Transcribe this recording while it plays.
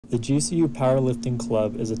The GCU Powerlifting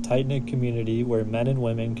Club is a tight-knit community where men and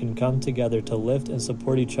women can come together to lift and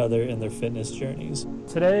support each other in their fitness journeys.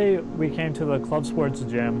 Today, we came to the club sports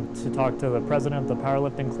gym to talk to the president of the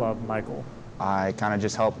Powerlifting Club, Michael. I kind of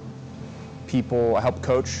just help people, help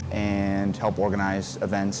coach and help organize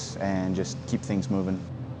events and just keep things moving.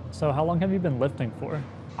 So how long have you been lifting for?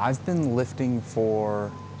 I've been lifting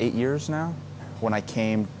for 8 years now. When I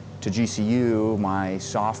came to GCU my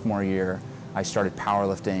sophomore year, I started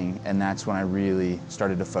powerlifting, and that's when I really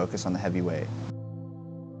started to focus on the heavyweight.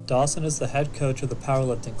 Dawson is the head coach of the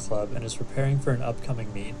Powerlifting Club and is preparing for an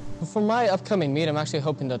upcoming meet. For my upcoming meet, I'm actually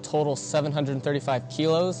hoping to total 735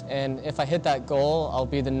 kilos, and if I hit that goal, I'll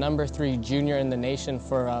be the #3 junior in the nation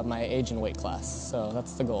for my age and weight class. So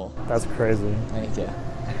that's the goal. That's crazy. Thank you.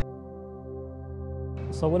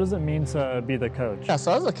 So what does it mean to be the coach? Yeah,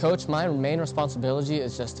 so as a coach, my main responsibility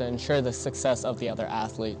is just to ensure the success of the other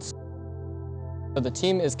athletes. So the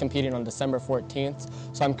team is competing on December 14th,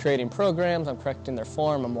 so I'm creating programs, I'm correcting their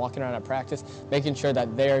form, I'm walking around at practice, making sure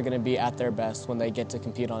that they're going to be at their best when they get to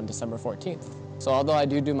compete on December 14th. So although I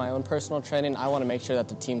do my own personal training, I want to make sure that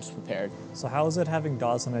the team's prepared. So how is it having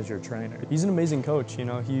Dawson as your trainer? He's an amazing coach,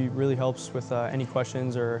 he really helps with any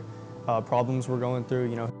questions or problems we're going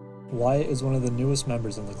through, Wyatt is one of the newest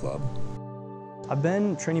members in the club. I've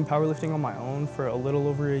been training powerlifting on my own for a little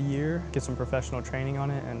over a year, get some professional training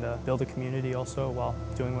on it, and build a community also while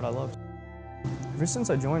doing what I love. Ever since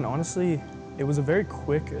I joined, honestly, it was a very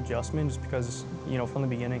quick adjustment just because, from the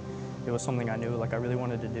beginning, it was something I knew I really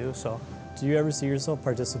wanted to do. So, do you ever see yourself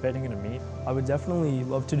participating in a meet? I would definitely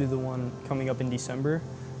love to do the one coming up in December,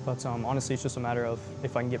 but honestly, it's just a matter of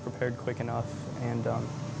if I can get prepared quick enough and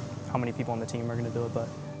how many people on the team are going to do it, but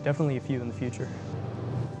definitely a few in the future.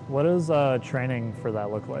 What does training for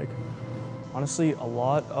that look like? Honestly, a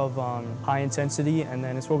lot of high intensity, and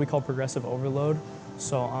then it's what we call progressive overload.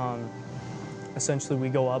 So essentially we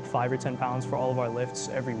go up 5 or 10 pounds for all of our lifts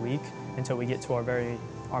every week until we get to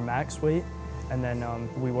our max weight, and then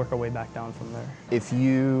we work our way back down from there. If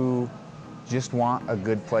you just want a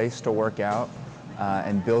good place to work out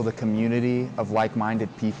and build a community of like-minded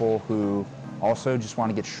people who also just want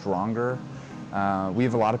to get stronger, we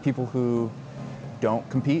have a lot of people who don't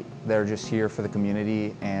compete. They're just here for the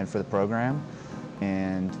community and for the program.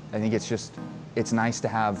 And I think it's nice to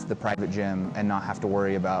have the private gym and not have to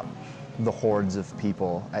worry about the hordes of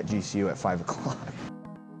people at GCU at 5 o'clock.